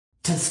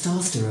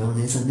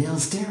Testosterone is a male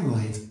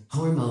steroid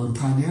hormone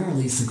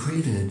primarily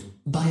secreted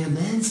by a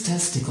man's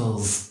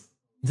testicles.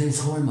 This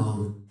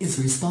hormone is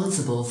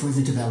responsible for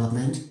the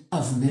development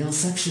of male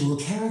sexual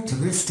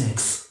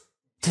characteristics.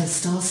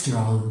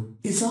 Testosterone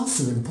is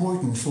also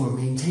important for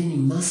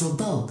maintaining muscle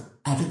bulk,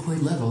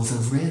 adequate levels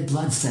of red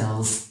blood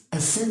cells, a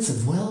sense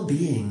of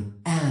well-being,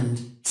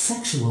 and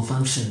sexual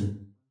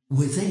function.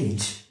 With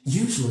age,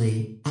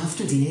 usually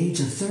after the age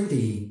of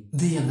 30,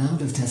 the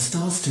amount of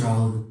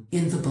testosterone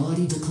in the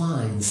body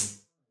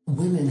declines.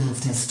 Women have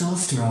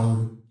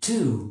testosterone,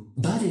 too,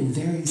 but in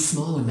very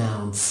small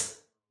amounts.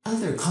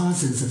 Other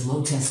causes of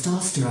low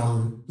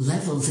testosterone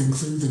levels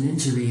include an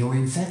injury or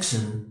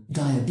infection,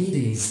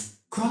 diabetes,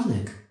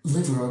 chronic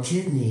liver or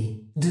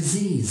kidney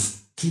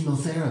disease,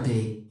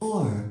 chemotherapy,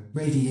 or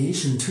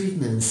radiation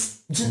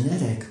treatments,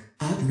 genetic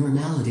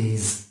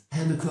abnormalities,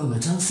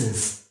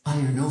 hemochromatosis,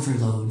 iron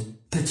overload,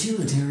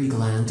 pituitary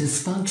gland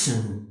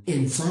dysfunction,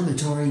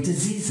 inflammatory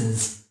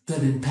diseases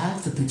that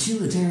impact the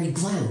pituitary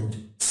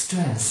gland,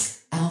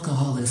 stress,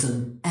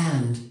 alcoholism,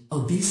 and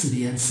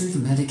obesity and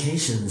certain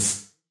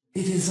medications.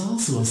 It is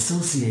also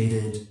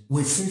associated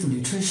with certain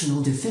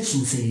nutritional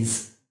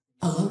deficiencies.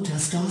 A low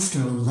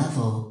testosterone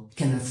level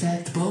can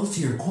affect both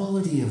your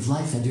quality of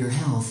life and your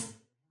health.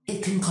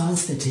 It can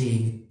cause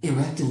fatigue,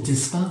 erectile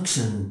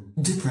dysfunction,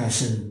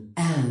 depression,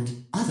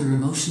 and other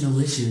emotional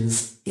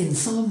issues,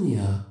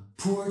 insomnia,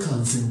 poor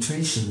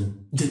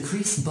concentration,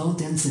 decreased bone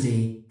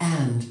density,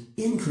 and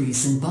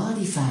increase in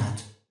body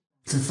fat.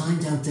 To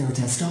find out their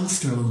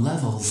testosterone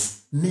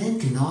levels, men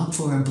can opt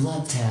for a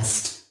blood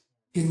test.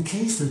 In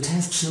case the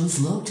test shows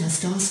low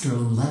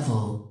testosterone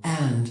level,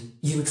 and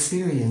you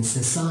experience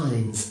the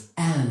signs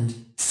and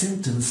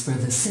symptoms for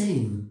the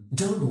same,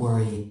 don't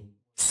worry.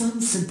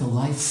 Some simple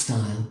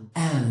lifestyle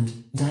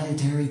and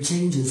dietary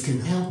changes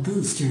can help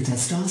boost your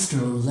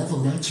testosterone level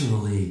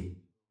naturally.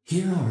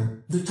 Here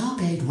are the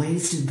top 8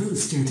 ways to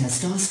boost your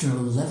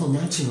testosterone level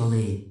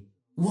naturally.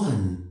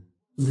 1.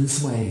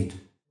 Lose weight.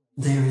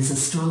 There is a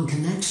strong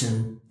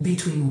connection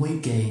between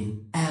weight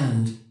gain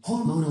and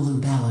hormonal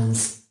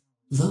imbalance.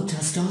 Low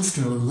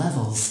testosterone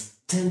levels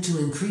tend to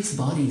increase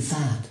body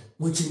fat,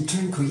 which in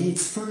turn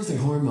creates further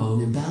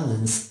hormone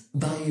imbalance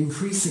by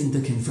increasing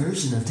the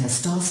conversion of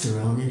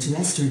testosterone into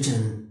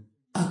estrogen.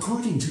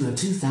 According to a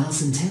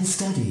 2010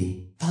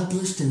 study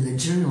published in the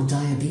journal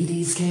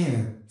Diabetes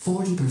Care,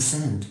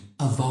 40%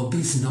 of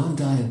obese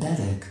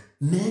non-diabetic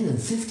men and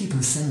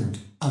 50%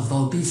 of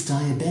obese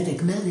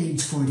diabetic men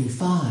age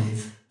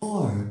 45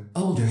 or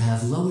older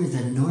have lower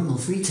than normal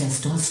free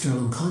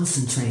testosterone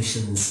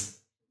concentrations.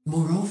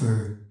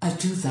 Moreover, a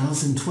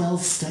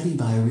 2012 study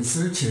by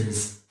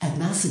researchers at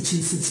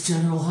Massachusetts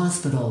General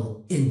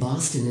Hospital in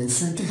Boston and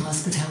Centre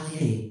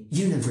Hospitalier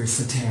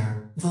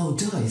Universitaire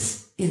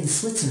Vaudois in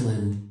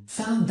Switzerland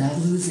found that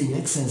losing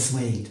excess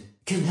weight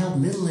can help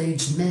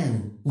middle-aged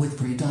men with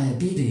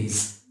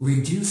prediabetes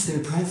reduce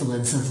their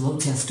prevalence of low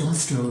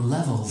testosterone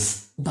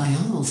levels by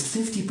almost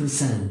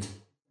 50%.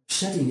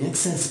 Shedding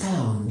excess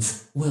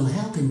pounds will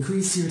help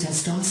increase your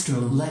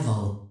testosterone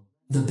level.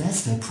 The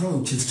best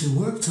approach is to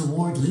work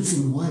toward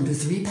losing 1 to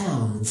 3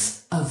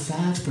 pounds of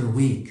fat per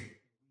week.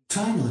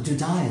 Try not to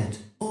diet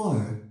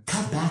or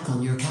cut back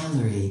on your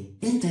calorie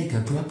intake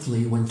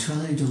abruptly when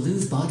trying to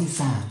lose body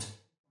fat.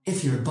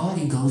 If your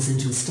body goes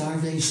into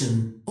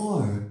starvation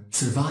or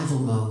survival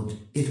mode,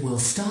 it will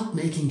stop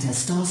making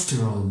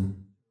testosterone.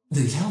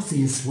 The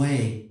healthiest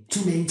way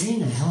to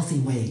maintain a healthy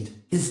weight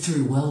is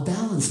through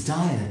well-balanced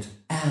diet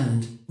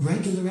and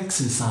regular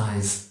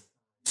exercise.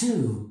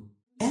 2.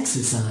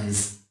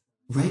 Exercise.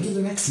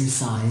 Regular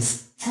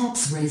exercise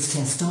helps raise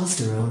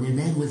testosterone in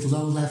men with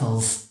low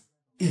levels.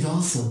 It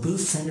also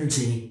boosts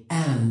energy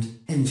and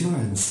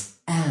endurance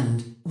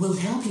and will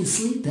help you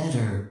sleep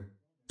better.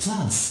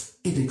 Plus,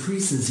 it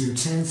decreases your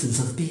chances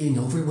of being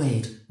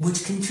overweight,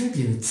 which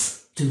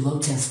contributes to low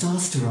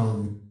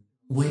testosterone.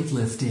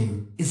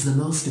 Weightlifting is the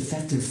most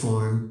effective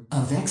form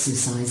of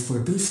exercise for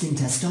boosting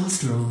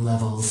testosterone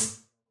levels.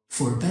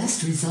 For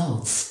best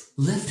results,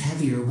 lift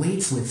heavier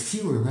weights with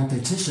fewer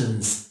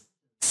repetitions.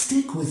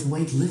 Stick with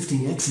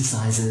weightlifting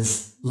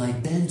exercises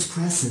like bench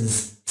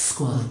presses,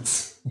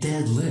 squats,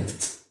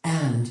 deadlifts,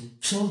 and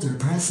shoulder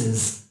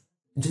presses.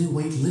 Do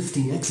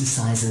weightlifting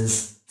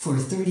exercises for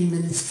 30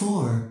 minutes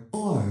 4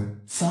 or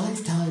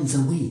 5 times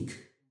a week.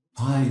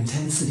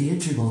 High-intensity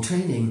interval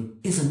training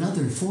is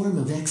another form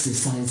of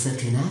exercise that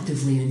can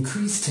actively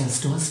increase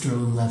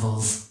testosterone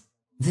levels.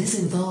 This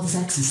involves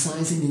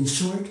exercising in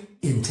short,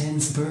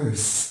 intense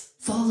bursts,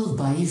 followed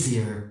by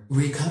easier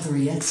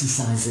recovery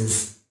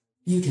exercises.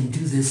 You can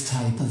do this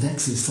type of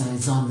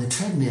exercise on the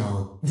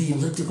treadmill, the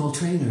elliptical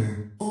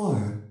trainer,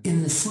 or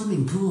in the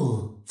swimming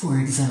pool, for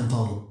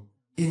example.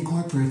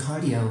 Incorporate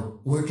cardio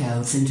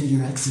workouts into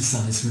your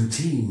exercise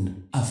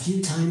routine a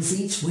few times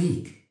each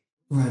week.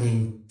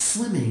 Running,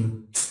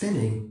 swimming,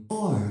 spinning,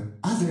 or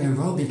other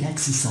aerobic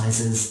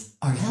exercises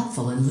are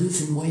helpful in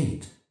losing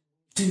weight.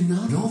 Do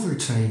not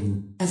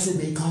overtrain, as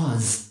it may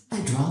cause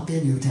a drop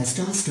in your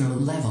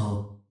testosterone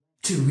level.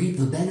 To reap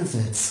the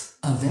benefits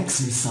of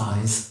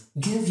exercise,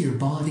 give your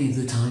body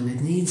the time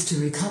it needs to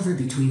recover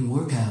between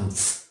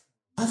workouts.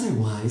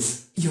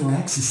 Otherwise, your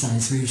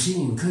exercise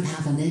regime could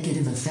have a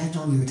negative effect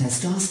on your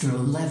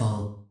testosterone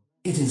level.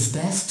 It is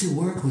best to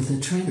work with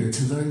a trainer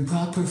to learn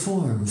proper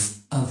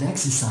forms of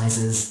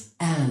exercises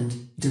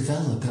and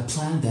develop a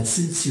plan that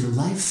suits your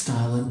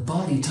lifestyle and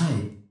body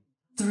type.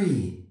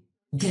 3.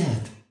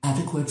 Get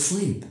adequate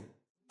sleep.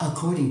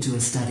 According to a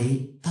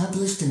study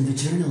published in the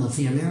Journal of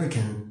the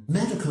American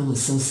Medical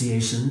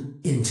Association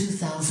in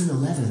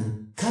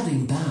 2011,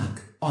 cutting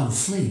back on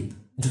sleep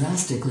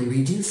drastically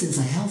reduces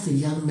a healthy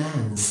young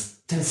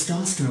man's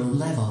testosterone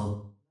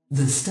level.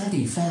 The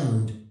study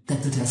found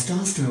that the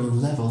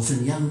testosterone levels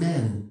in young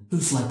men who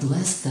slept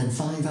less than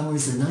 5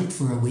 hours a night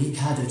for a week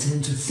had a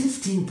 10 to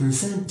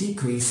 15%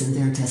 decrease in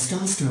their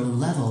testosterone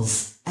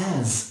levels,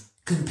 as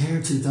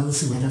compared to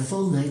those who had a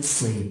full night's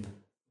sleep.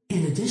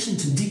 In addition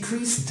to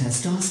decreased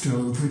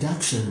testosterone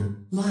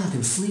production, lack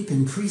of sleep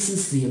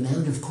increases the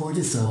amount of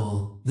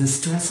cortisol, the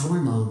stress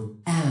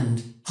hormone,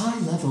 and high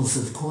levels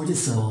of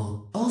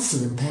cortisol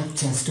also impact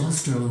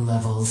testosterone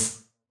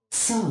levels.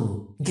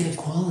 So, get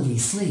quality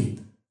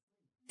sleep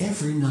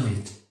every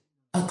night.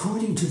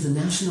 According to the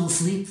National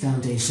Sleep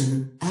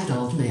Foundation,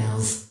 adult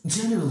males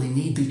generally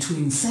need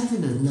between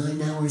 7 and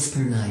 9 hours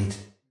per night.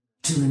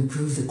 To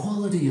improve the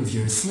quality of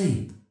your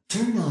sleep,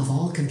 turn off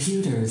all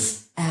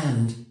computers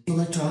and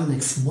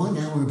electronics 1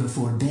 hour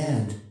before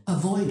bed.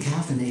 Avoid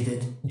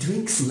caffeinated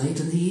drinks late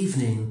in the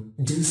evening.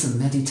 Do some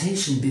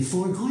meditation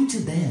before going to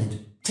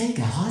bed. Take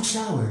a hot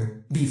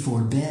shower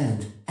before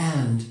bed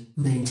and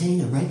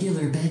maintain a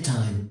regular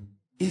bedtime.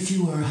 If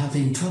you are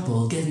having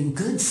trouble getting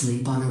good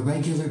sleep on a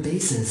regular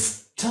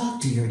basis,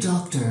 talk to your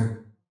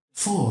doctor.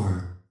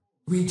 4.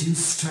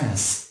 Reduce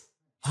stress.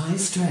 High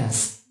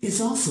stress is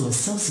also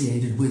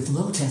associated with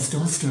low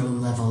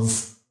testosterone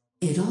levels.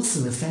 It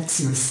also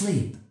affects your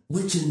sleep,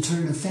 which in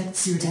turn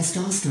affects your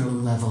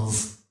testosterone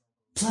levels.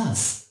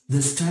 Plus,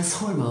 the stress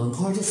hormone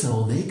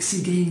cortisol makes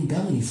you gain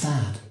belly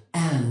fat,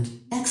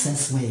 and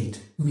excess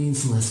weight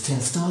means less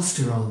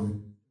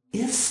testosterone.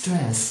 If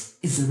stress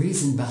is the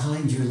reason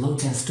behind your low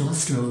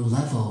testosterone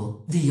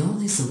level, the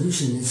only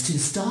solution is to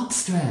stop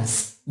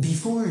stress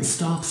before it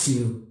stops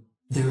you.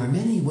 There are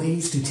many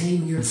ways to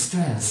tame your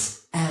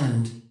stress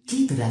and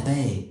keep it at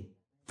bay.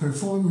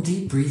 Perform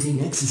deep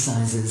breathing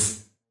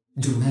exercises.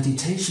 Do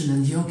meditation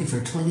and yoga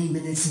for 20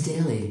 minutes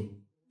daily.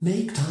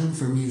 Make time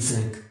for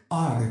music,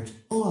 art,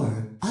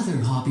 or other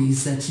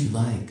hobbies that you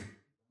like.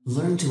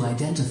 Learn to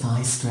identify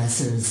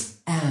stressors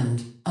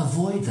and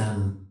avoid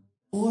them.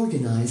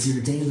 Organize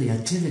your daily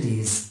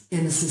activities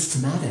in a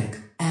systematic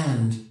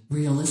and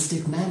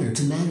realistic manner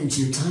to manage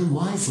your time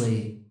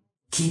wisely.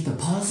 Keep a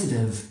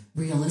positive,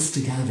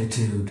 realistic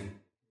attitude.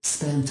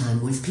 Spend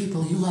time with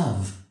people you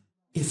love.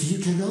 If you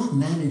cannot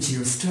manage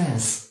your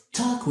stress,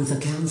 talk with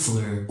a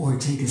counselor or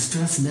take a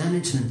stress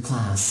management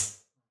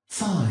class.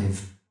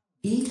 5.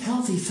 Eat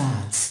healthy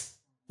fats.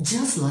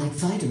 Just like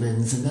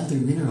vitamins and other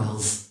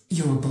minerals,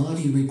 your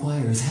body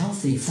requires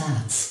healthy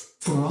fats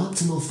for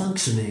optimal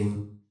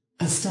functioning.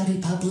 A study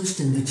published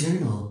in the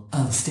Journal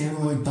of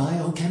Steroid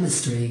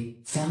Biochemistry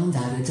found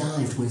that a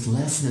diet with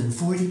less than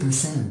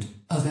 40%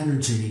 of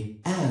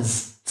energy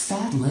as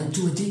fat led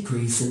to a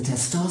decrease in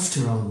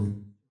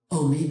testosterone.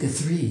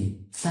 Omega-3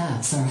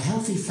 fats are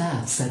healthy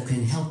fats that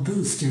can help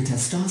boost your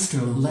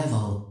testosterone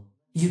level.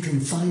 You can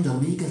find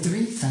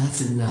omega-3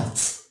 fats in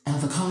nuts,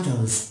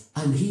 avocados,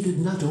 unheated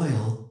nut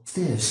oil,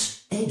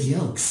 fish, egg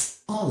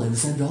yolks,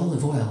 olives and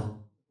olive oil.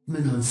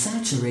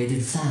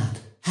 Monounsaturated fat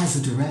has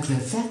a direct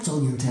effect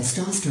on your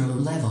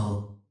testosterone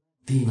level.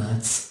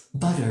 Peanuts,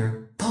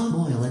 butter, palm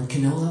oil and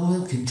canola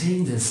oil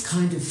contain this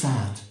kind of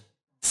fat.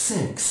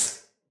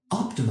 6.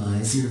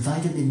 Optimize your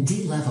vitamin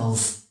D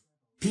levels.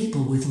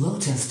 People with low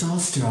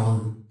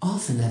testosterone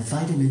often have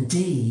vitamin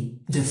D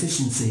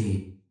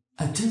deficiency.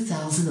 A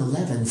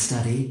 2011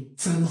 study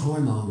from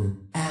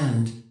Hormone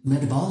and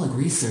Metabolic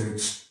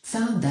Research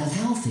found that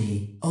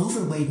healthy,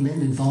 overweight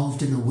men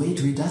involved in a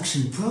weight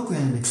reduction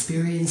program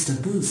experienced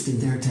a boost in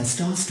their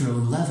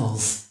testosterone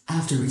levels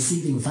after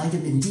receiving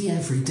vitamin D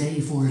every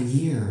day for a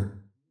year.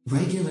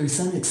 Regular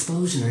sun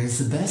exposure is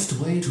the best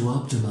way to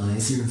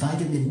optimize your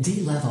vitamin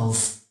D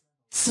levels.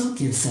 Soak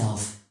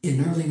yourself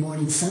in early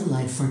morning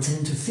sunlight for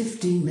 10 to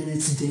 15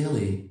 minutes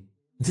daily.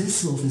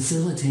 This will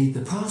facilitate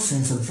the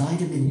process of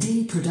vitamin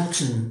D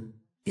production.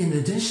 In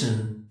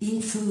addition,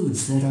 eat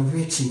foods that are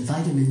rich in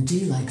vitamin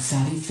D like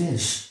fatty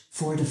fish,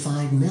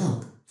 fortified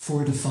milk,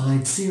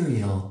 fortified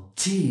cereal,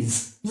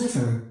 cheese,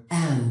 liver,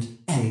 and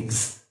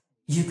eggs.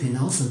 You can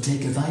also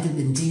take a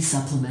vitamin D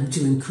supplement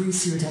to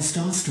increase your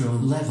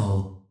testosterone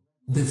level.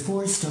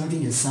 Before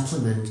starting a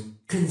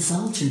supplement,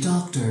 consult your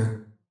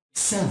doctor.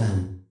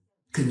 7.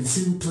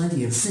 Consume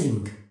plenty of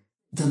zinc.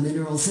 The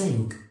mineral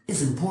zinc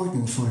is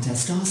important for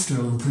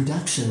testosterone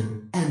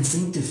production, and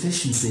zinc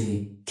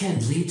deficiency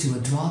can lead to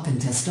a drop in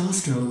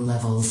testosterone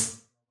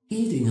levels.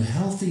 Eating a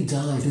healthy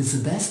diet is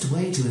the best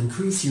way to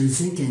increase your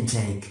zinc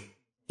intake.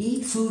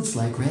 Eat foods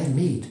like red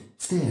meat,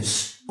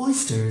 fish,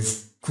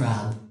 oysters,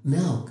 crab,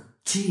 milk,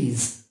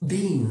 cheese,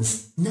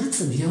 beans,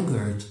 nuts and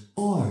yogurt.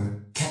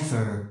 or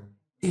kefir.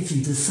 If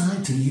you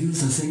decide to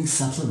use a zinc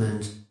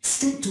supplement,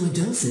 stick to a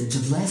dosage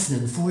of less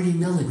than 40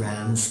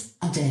 milligrams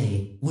a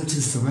day, which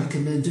is the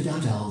recommended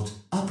adult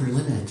upper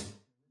limit.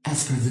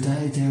 As per the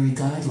dietary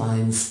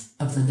guidelines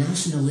of the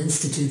National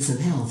Institutes of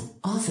Health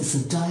Office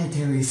of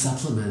Dietary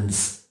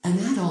Supplements, an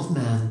adult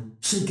man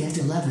should get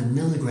 11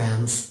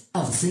 milligrams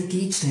of zinc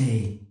each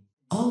day.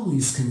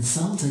 Always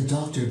consult a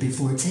doctor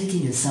before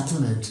taking a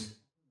supplement.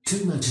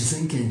 Too much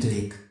zinc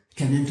intake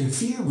can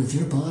interfere with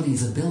your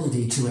body's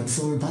ability to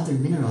absorb other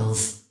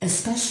minerals,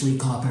 especially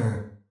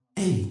copper.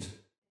 8.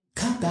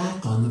 Cut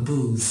back on the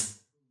booze.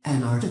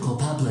 An article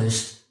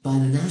published by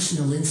the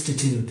National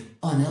Institute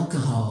on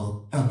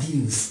Alcohol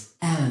Abuse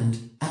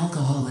and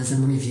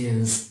Alcoholism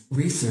reviews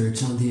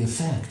research on the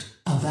effect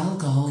of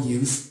alcohol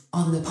use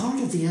on the part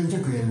of the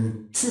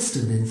endocrine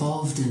system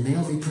involved in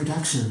male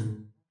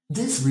reproduction.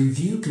 This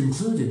review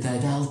concluded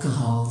that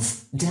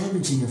alcohol's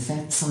damaging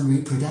effects on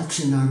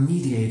reproduction are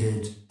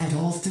mediated at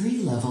all three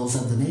levels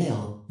of the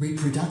male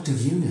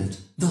reproductive unit: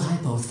 the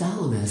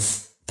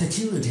hypothalamus,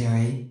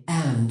 pituitary,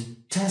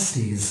 and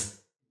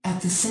testes.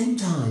 At the same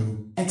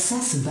time,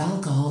 excessive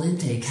alcohol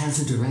intake has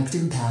a direct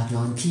impact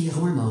on key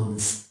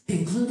hormones,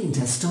 including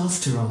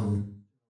testosterone,